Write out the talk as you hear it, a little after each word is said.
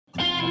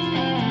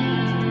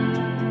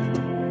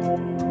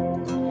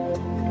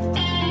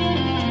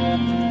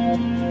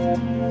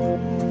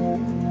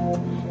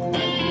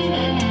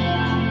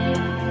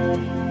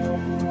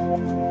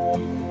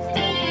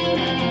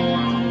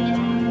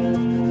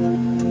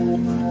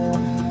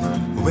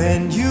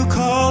When you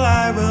call,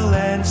 I will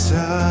answer.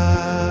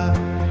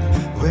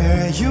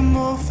 Where you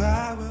move,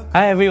 I will.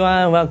 Hi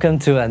everyone, welcome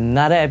to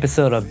another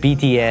episode of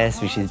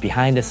BTS, which is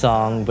Behind the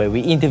Song, where we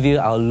interview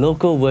our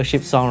local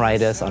worship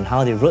songwriters on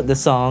how they wrote the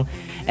song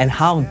and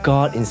how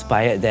God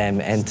inspired them.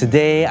 And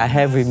today I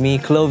have with me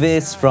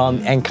Clovis from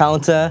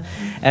Encounter,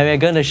 and we're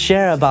going to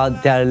share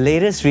about their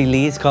latest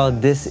release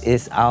called This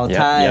Is Our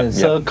Time.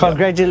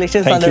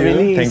 Congratulations on the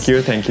release.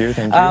 Thank you.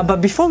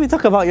 But before we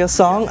talk about your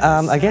song,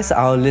 I guess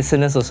our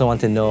listeners also want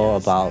to know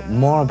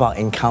more about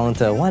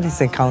Encounter. What is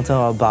Encounter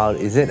all about?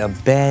 Is it a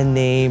band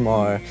name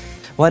or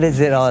what is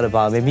it all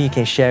about? Maybe you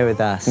can share with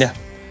us. Yeah.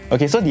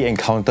 Okay, so The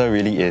Encounter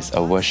really is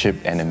a worship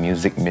and a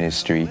music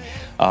ministry.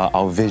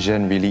 Our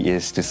vision really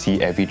is to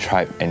see every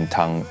tribe and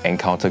tongue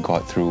encounter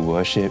God through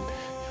worship,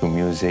 through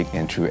music,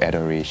 and through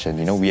adoration.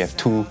 You know, we have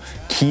two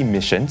key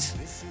missions.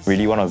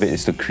 Really, one of it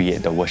is to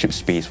create the worship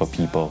space for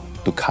people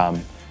to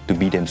come, to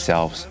be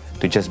themselves,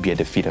 to just be at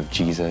the feet of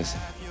Jesus,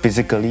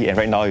 physically, and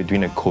right now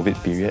during the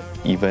COVID period,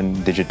 even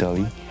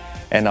digitally.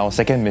 And our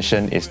second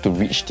mission is to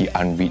reach the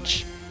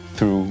unreached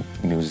through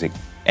music.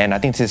 And I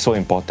think this is so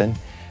important,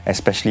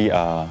 especially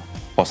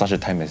for such a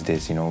time as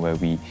this, you know, where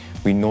we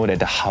know that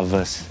the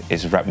harvest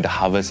is ripe, the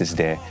harvest is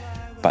there,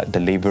 but the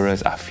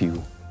laborers are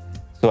few.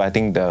 So I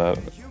think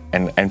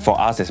and for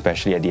us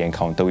especially at The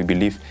Encounter, we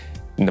believe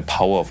in the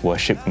power of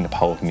worship, in the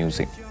power of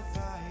music.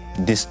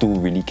 These two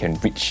really can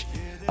reach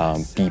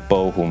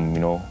people whom,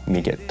 you know,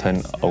 may get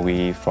turned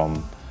away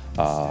from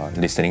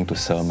listening to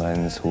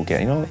sermons, who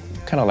get, you know,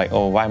 kind of like,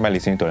 oh, why am I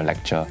listening to a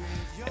lecture?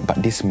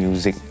 But this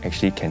music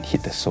actually can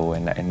hit the soul,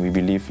 and we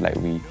believe like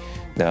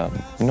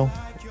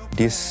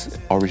these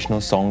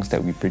original songs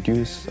that we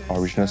produce,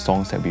 original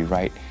songs that we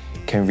write,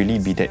 can really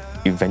be that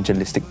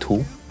evangelistic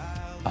tool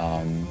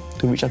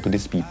to reach out to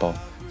these people.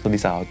 So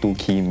these are our two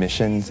key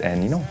missions,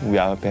 and you know we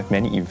have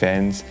many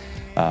events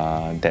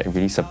that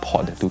really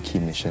support the two key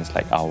missions,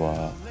 like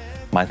our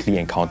monthly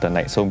encounter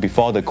night. So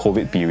before the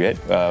COVID period,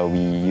 we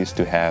used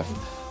to have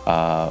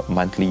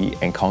monthly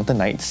encounter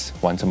nights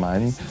once a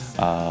month.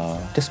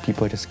 Just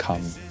people just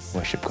come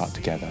worship God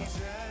together.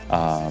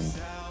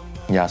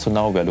 So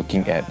now we're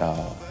looking at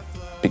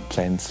big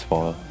plans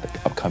for the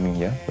upcoming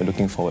year. We're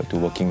looking forward to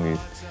working with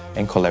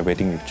and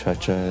collaborating with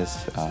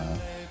churches,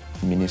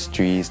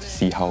 ministries, to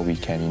see how we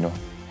can, you know,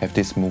 have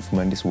this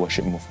movement, this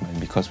worship movement,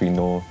 because we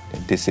know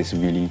that this is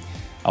really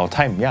our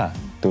time,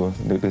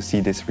 to see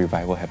this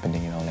revival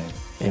happening in our land.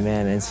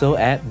 Amen. And so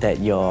apt that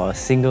your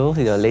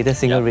latest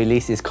single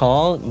release is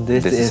called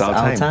This Is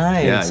Our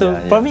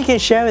Time. Probably you can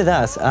share with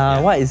us,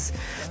 what is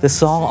the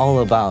song all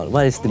about?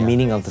 What is the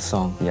meaning of the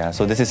song? Yeah,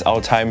 so This Is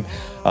Our Time,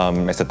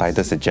 as the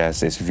title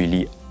suggests, is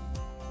really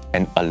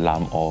an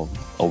alarm or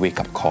a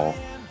wake-up call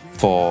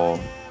for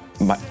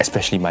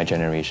especially my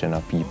generation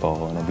of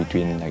people, you know,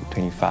 between like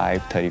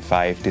 25,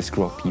 35, this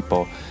group of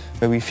people,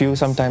 where we feel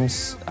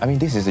sometimes, I mean,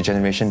 this is a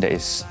generation that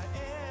is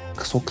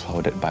so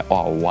clouded by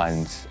all our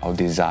wants, our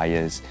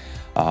desires.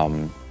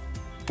 You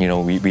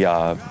know, we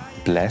are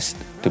blessed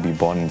to be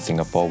born in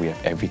Singapore. We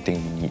have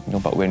everything we need. You know,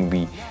 but when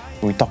we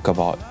talk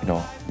about, you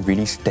know,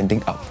 really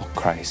standing up for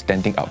Christ,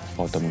 standing up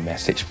for the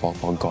message for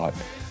God,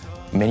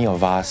 many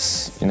of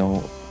us, you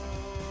know,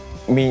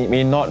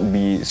 may not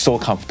be so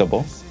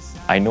comfortable.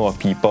 I know of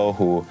people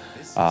who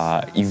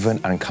are even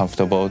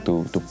uncomfortable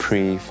to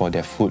pray for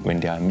their food when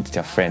they are amidst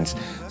their friends.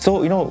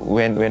 So, you know,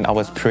 when I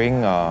was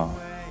praying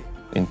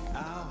in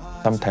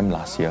sometime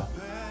last year,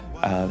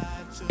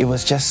 it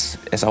was just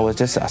as I was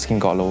just asking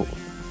God,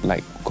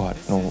 like, God,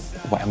 no,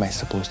 what am I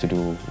supposed to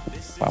do?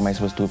 What am I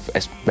supposed to do,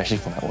 especially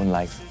for my own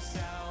life?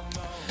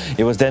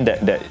 It was then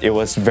that it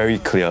was very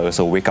clear. It was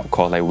a wake-up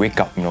call, like, wake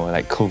up, you know,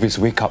 like, Clovis,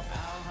 wake up.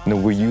 You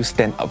know, will you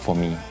stand up for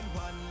me?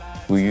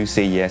 Will you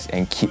say yes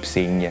and keep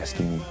saying yes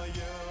to me?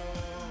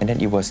 And then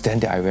it was then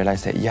that I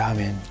realized that, yeah,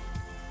 man,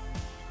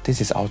 this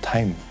is our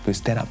time to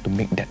stand up, to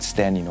make that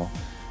stand, you know.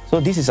 So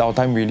This Is Our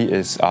Time really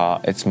is,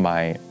 it's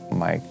my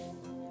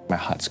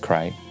heart's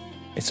cry.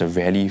 It's a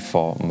rally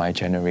for my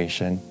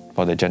generation,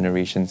 for the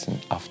generations and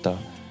after.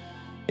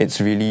 It's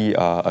really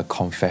a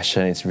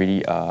confession. It's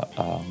really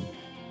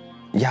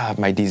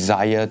my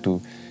desire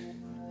to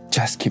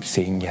just keep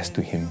saying yes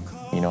to Him,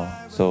 you know.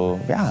 So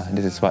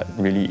this is what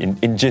really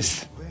in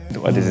gist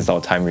what This Is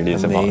Our Time really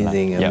is about.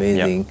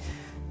 Amazing.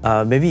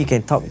 Maybe you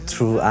can talk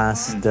through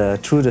us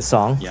through the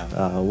song.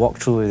 Walk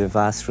through with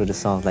us through the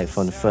song, like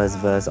from the first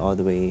verse all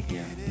the way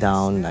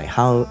down. Like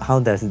how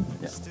does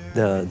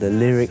the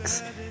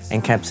lyrics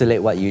encapsulate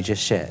what you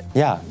just shared?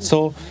 Yeah.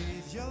 So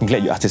I'm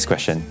glad you asked this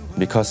question,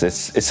 because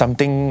it's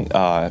something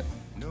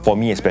for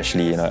me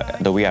especially. You know,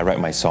 the way I write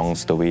my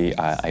songs, the way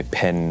I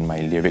pen my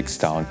lyrics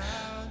down.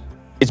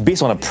 It's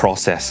based on a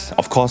process.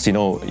 Of course, you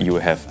know, you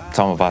have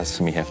some of us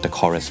may have the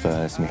chorus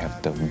verse, may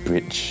have the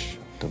bridge,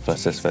 the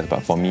verses first,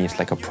 but for me it's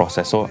like a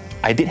process. So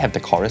I did have the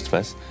chorus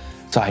first,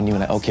 so I knew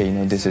like, okay, you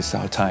know, this is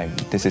our time,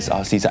 this is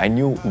our season. I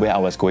knew where I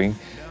was going,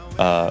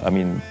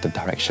 the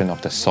direction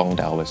of the song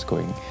that I was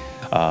going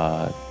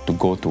to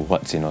go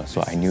towards, you know.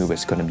 So I knew it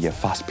was going to be a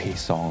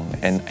fast-paced song,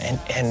 and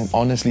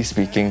honestly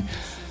speaking,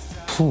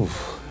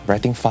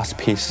 writing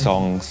fast-paced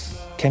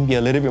songs can be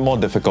a little bit more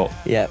difficult.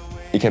 Yeah.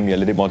 It can be a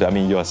little bit more, I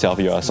mean, yourself,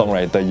 you're a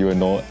songwriter, you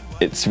know,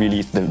 it's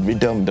really the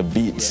rhythm, the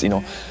beats, you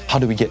know, how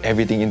do we get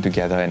everything in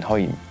together and how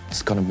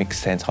it's gonna make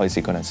sense, how is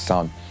it gonna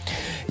sound?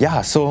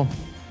 Yeah, so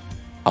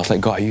I was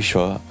like, God, are you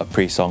sure? A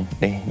praise song?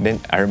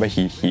 Then I remember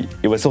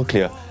it was so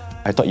clear.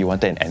 I thought you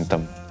wanted an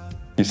anthem.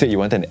 You said you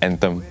wanted an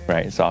anthem,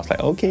 right? So I was like,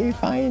 okay,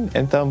 fine,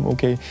 anthem,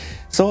 okay.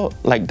 So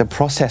like the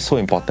process so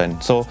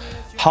important. So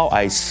how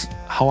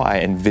I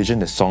envision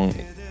the song,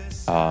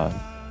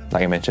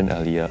 like I mentioned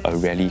earlier, a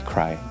rally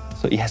cry.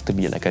 So it has to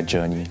be like a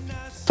journey.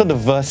 So the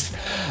verse,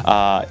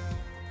 I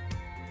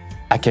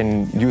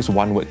can use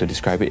one word to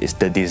describe it, is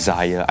the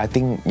desire. I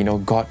think, you know,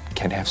 God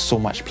can have so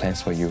much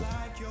plans for you.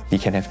 He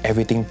can have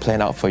everything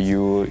planned out for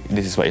you.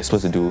 This is what you're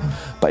supposed to do.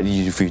 But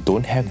if you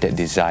don't have that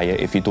desire,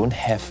 if you don't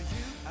have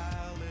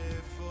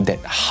that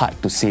heart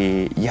to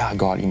say, yeah,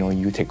 God, you know,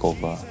 you take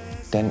over,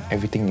 then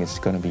everything is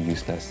going to be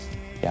useless.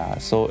 Yeah,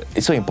 so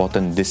it's so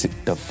important.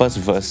 The first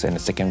verse and the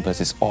second verse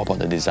is all about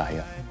the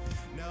desire.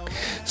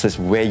 So it's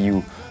where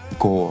you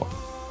go,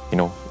 you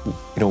know,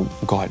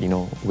 God, you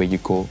know, where you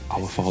go, I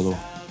will follow.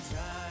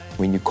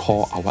 When you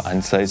call, I will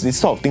answer. It's these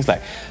sort of things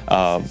like,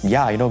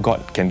 yeah, you know,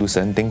 God can do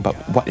certain things, but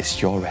what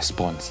is your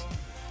response?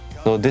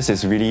 So this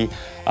is really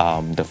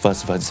the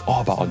first verse. It's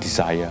all about our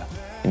desire.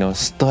 You know,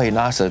 stir in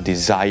us a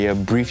desire,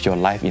 breathe your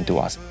life into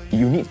us.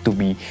 You need to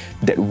be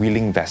that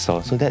willing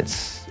vessel. So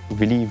that's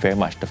really very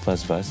much the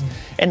first verse.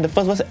 And the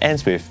first verse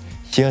ends with,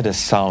 hear the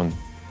sound,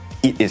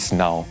 it is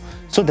now.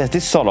 So there's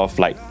this sort of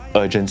like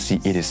urgency,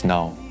 it is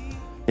now.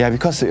 Yeah,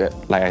 because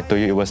like I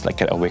told you, it was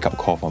like a wake-up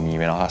call for me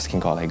when I was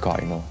asking God, like,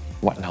 God, you know,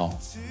 what now?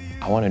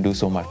 I want to do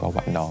so much, but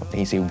what now? And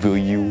he said, will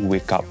you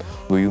wake up?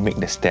 Will you make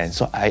the stand?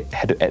 So I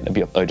had to add a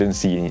bit of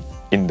urgency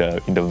in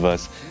the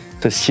verse.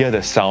 To hear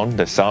the sound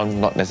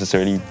not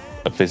necessarily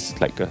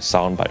like a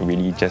sound, but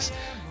really just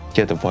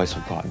hear the voice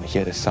of God,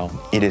 hear the sound.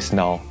 It is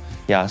now.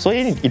 Yeah, so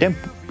it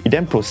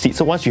then proceeds.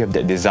 So once you have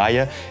that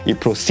desire, it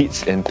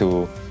proceeds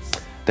into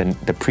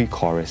the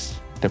pre-chorus.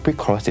 The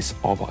pre-chorus is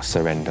all about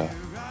surrender.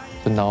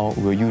 So now,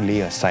 will you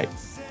lay aside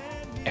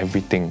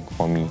everything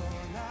for me?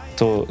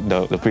 So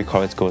the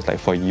pre-chorus goes like,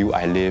 for you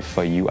I live,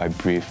 for you I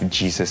breathe,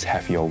 Jesus,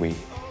 have your way.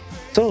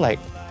 So like,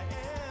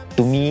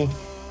 to me,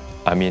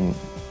 I mean,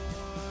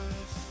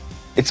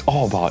 it's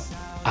all about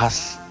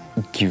us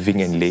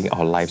giving and laying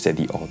our lives at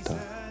the altar.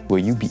 Will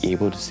you be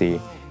able to say,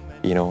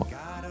 you know,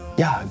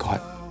 yeah, God,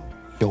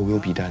 your will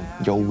be done,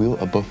 your will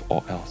above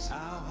all else.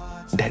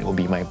 That will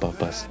be my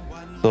purpose.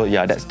 So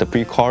yeah, that's the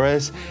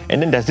pre-chorus.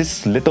 And then there's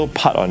this little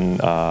part on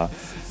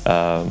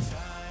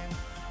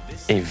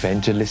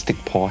evangelistic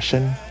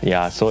portion.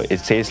 Yeah, so it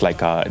says like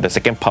the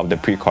second part of the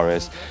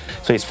pre-chorus.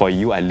 So it's for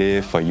you I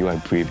live, for you I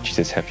breathe,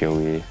 Jesus, have your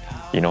way.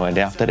 You know, and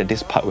then after that,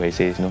 this part where it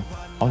says, you know,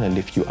 I want to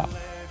lift you up.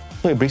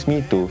 So it brings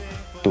me to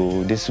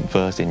this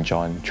verse in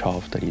John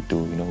 12:32,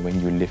 you know,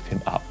 when you lift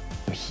him up,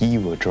 he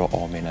will draw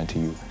all men unto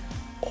you.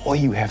 All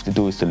you have to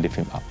do is to lift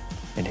him up,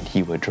 and then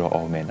he will draw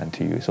all men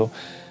unto you. So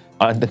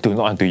not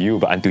unto you,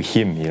 but unto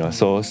him, you know.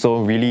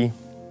 So really,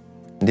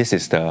 this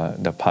is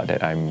the part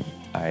that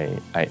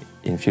I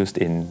infused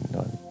in, you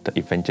know, the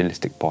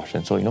evangelistic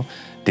portion. So, you know,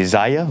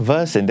 desire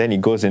verse, and then it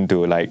goes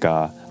into like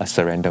a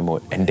surrender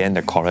mode, and then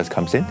the chorus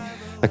comes in.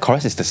 The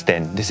chorus is the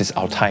stand. This is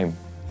our time.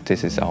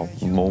 This is our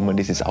moment.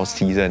 This is our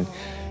season.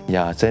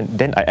 Yeah. So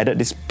then I added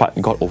this part,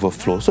 God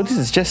overflow. So this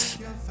is just,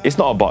 it's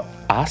not about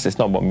us. It's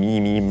not about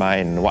me,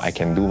 mine, what I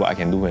can do,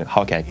 and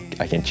how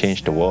I can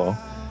change the world.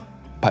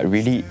 But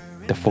really,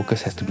 the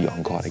focus has to be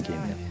on God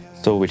again.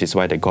 So which is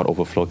why the God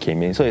overflow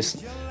came in. So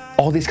it's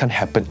all this can't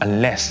happen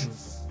unless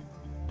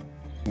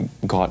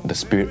God, the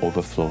Spirit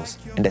overflows.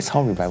 And that's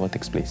how revival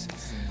takes place.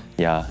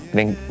 Yeah.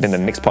 Then the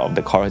next part of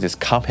the chorus is,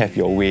 come have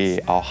your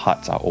way, our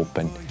hearts are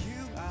open.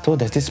 So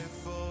there's this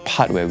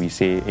part where we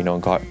say, you know,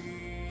 God,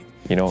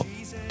 you know,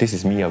 this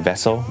is me, a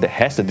vessel that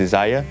has the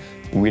desire,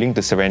 willing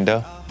to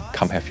surrender,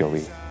 come have your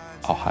way.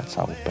 Our hearts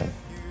are open.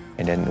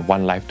 And then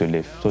one life to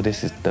live. So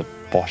this is the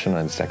portion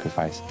of the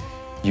sacrifice.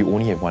 You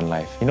only have one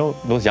life. You know,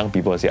 those young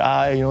people say,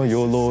 you know,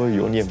 YOLO,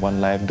 you only have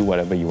one life, do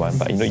whatever you want.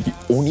 But you know, you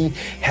only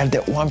have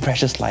that one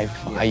precious life.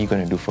 What are you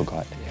going to do for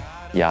God?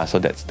 Yeah, so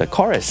that's the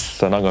chorus.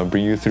 So now I'm going to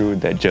bring you through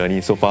that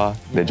journey. So far,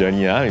 the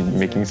journey,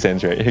 making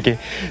sense, right? Okay,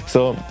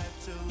 so,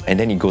 and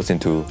then it goes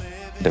into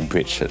the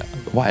bridge.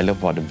 What I love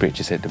about the bridge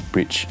is that the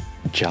bridge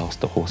gels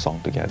the whole song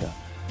together.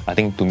 I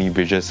think to me,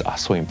 bridges are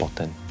so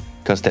important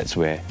because that's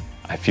where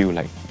I feel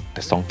like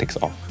the song takes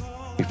off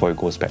before it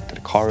goes back to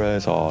the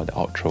chorus or the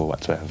outro,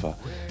 whatsoever.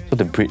 So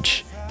the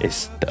bridge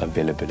is the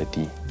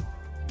availability.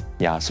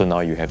 Yeah, so now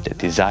you have that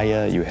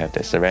desire, you have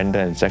that surrender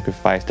and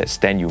sacrifice, that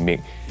stand you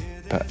make.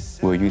 But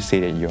will you say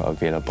that you're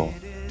available?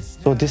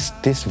 So this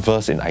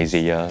verse in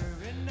Isaiah,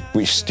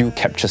 which still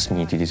captures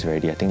me to this very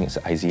day, I think it's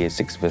Isaiah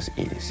 6 verse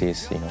 8. It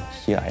says, you know,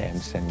 here I am,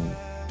 send me.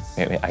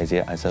 When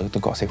Isaiah answered to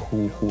God, say,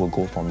 who will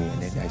go for me?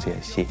 And then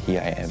Isaiah said,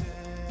 here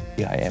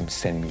I am,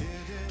 send me.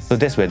 So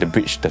that's where the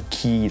bridge, the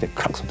key, the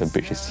crux of the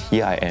bridge is,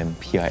 here I am,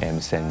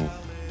 send me.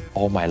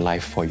 all my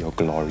life for your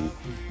glory.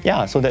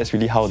 Yeah, so that's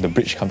really how the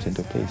bridge comes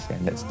into place,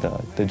 and that's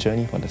the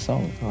journey for the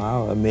song.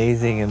 Wow,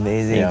 amazing.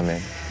 Yeah,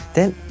 man.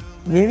 Then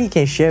maybe you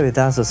can share with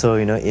us also,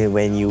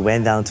 when you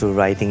went down to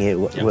writing it,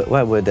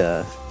 what were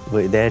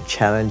there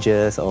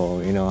challenges,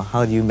 or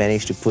how do you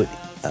manage to put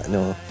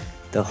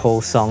the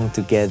whole song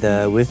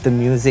together with the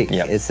music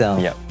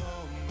itself? Yeah.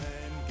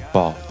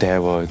 Well,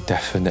 there were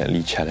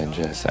definitely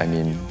challenges. I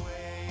mean,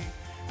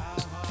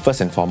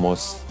 first and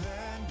foremost,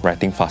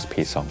 writing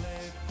fast-paced songs.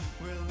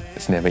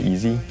 It's never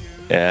easy.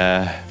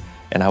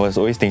 And I was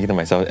always thinking to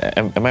myself,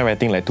 am I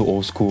writing like too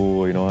old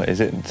school? Is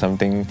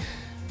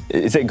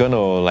it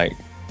gonna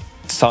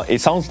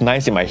it sounds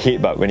nice in my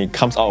head, but when it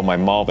comes out of my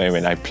mouth and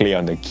when I play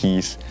on the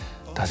keys,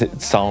 does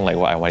it sound like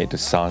what I want it to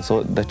sound?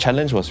 So the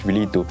challenge was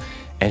really to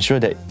ensure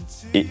that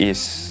it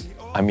is,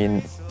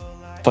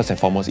 first and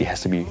foremost, it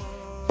has to be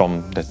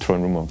from the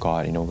throne room of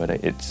God, whether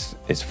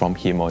it's from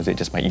Him or is it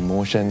just my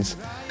emotions.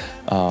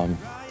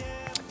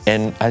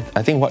 And I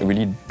think what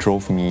really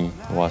drove me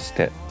was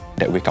that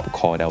wake-up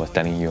call that I was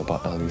telling you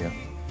about earlier.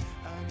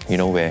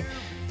 Where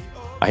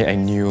I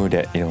knew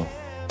that,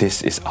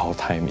 this is our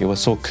time. It was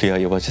so clear.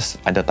 It was just,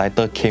 and the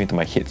title came into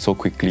my head so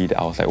quickly that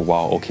I was like,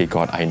 wow, okay,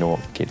 God, I know,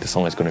 okay, the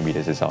song is going to be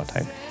This Is Our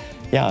Time.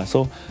 Yeah,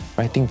 so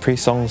writing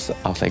praise songs,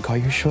 I was like, God, are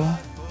you sure?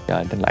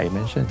 Yeah, then like I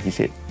mentioned, he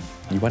said,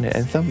 you want an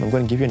anthem? I'm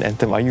going to give you an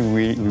anthem. Are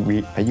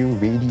you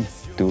ready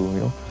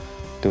to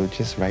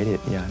just write it?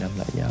 Yeah, and I'm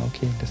like, yeah,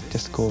 okay, let's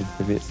just go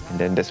with it. And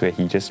then that's where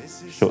he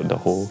just showed the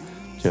whole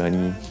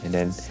journey, and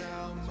then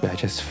where I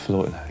just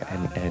flowed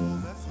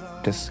and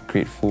just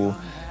grateful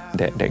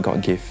that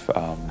God gave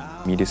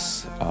me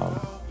this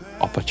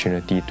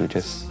opportunity to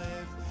just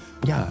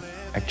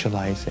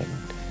actualize and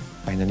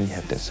finally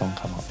have that song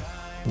come out.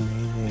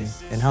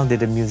 Amazing. And how did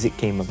the music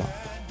came about?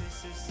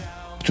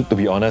 To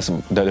be honest,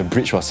 the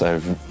bridge was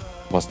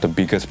the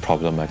biggest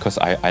problem, because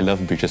I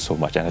love bridges so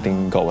much, and I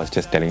think God was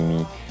just telling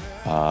me,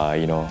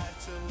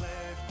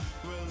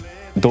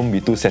 don't be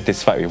too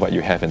satisfied with what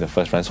you have in the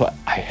first run. So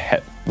I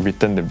had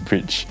written the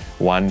bridge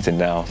once, and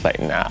then I was like,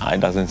 nah,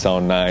 it doesn't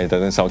sound nice, it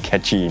doesn't sound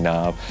catchy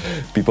enough.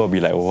 People will be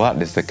like, what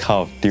is the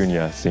kind of tune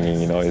you're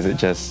singing?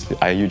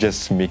 Are you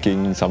just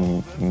making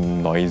some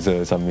noise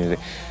or some music?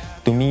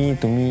 To me,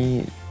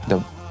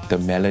 the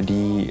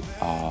melody,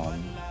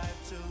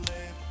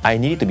 I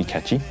need it to be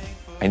catchy.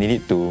 I need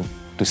it to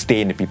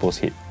stay in the people's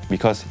head,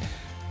 because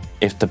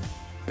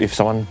if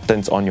someone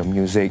turns on your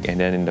music and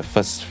then in the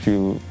first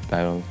few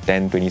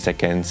 10-20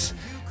 seconds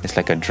it's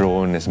like a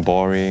drone, it's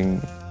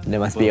boring, there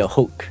must be a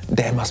hook.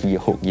 There must be a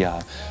hook, yeah.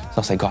 So I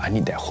was like, God, I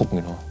need that hook,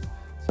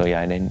 So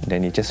yeah, and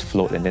then it just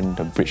flowed, and then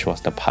the bridge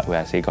was the part where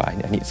I say, God,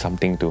 I need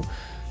something to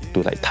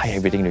tie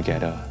everything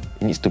together.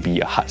 It needs to be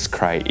a heart's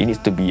cry. It needs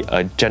to be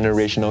a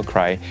generational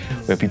cry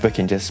where people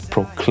can just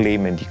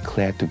proclaim and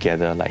declare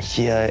together, like,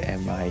 here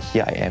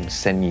I am,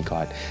 send me,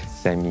 God,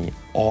 send me.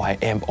 All I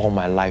am, all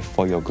my life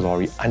for your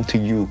glory, unto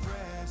you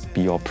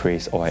be your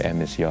praise, all I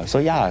am is yours. So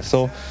yeah,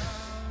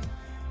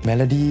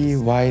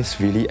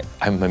 melody-wise, really,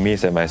 I'm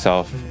amazed at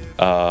myself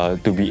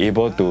to be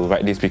able to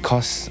write this,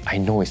 because I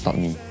know it's not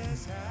me,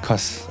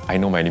 because I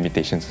know my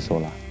limitations as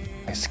well.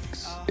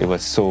 It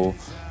was so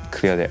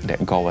clear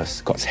that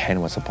God's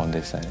hand was upon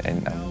this,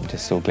 and I'm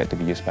just so glad to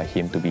be used by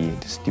Him to be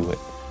the steward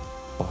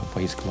for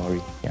His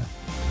glory. Yeah.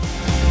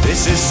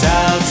 This is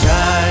our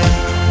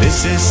time,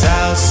 this is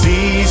our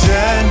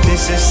season,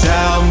 this is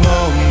our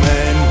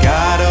moment.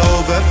 God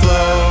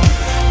overflow,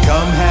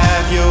 come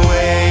have your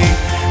way,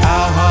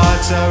 our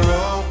hearts are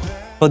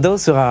open. For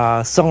those who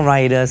are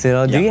songwriters,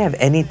 do you have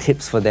any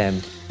tips for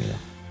them?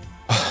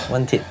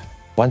 One tip.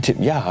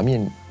 Yeah,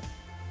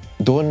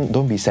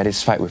 don't be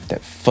satisfied with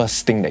that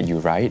first thing that you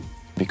write,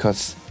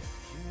 because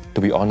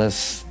to be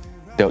honest,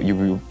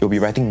 you'll be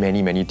writing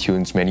many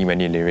tunes, many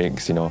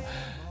lyrics,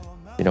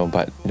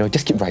 but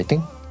just keep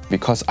writing,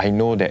 because I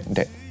know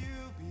that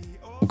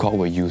God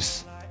will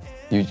use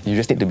you.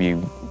 Just need to be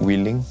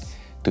willing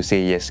to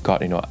say, yes,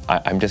 God,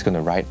 I'm just going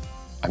to write.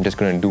 I'm just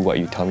going to do what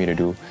you tell me to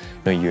do.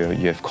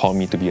 You have called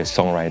me to be a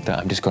songwriter.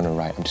 I'm just going to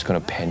write. I'm just going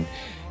to pen,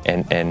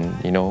 and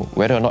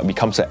whether or not it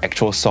becomes an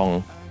actual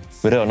song,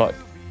 whether or not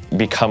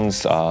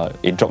becomes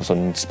it drops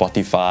on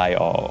Spotify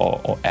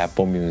or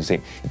Apple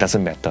Music, it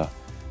doesn't matter,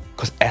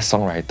 because as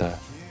songwriter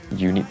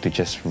you need to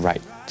just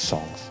write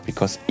songs,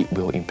 because it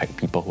will impact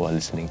people who are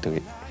listening to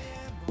it,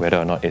 whether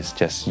or not it's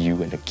just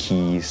you and the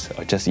keys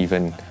or just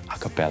even a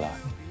cappella,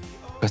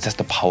 because that's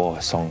the power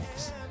of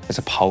songs. It's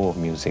the power of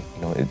music.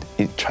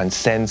 It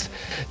transcends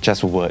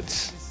just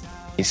words.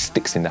 It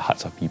sticks in the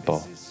hearts of people.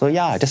 So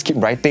yeah, just keep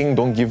writing.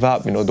 Don't give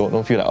up.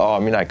 Don't feel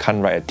like, I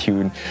can't write a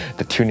tune.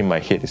 The tune in my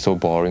head is so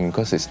boring,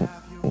 because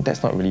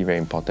that's not really very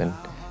important.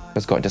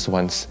 Because God just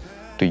wants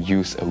to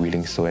use a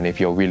willing soul, and if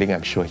you're willing,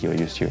 I'm sure He will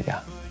use you.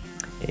 Yeah.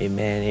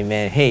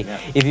 Amen. Hey,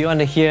 if you want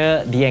to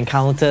hear the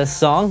Encounter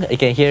song, you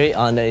can hear it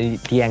on the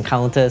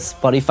Encounter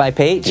Spotify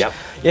page. Yep.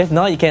 If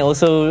not, you can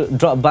also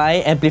drop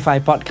by Amplify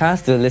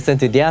Podcast to listen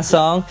to their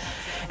song.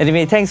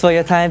 Anyway, thanks for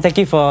your time. Thank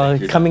you for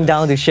coming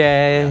down to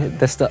share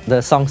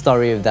the song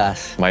story with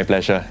us. My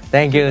pleasure.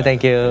 Thank you.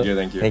 Thank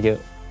you.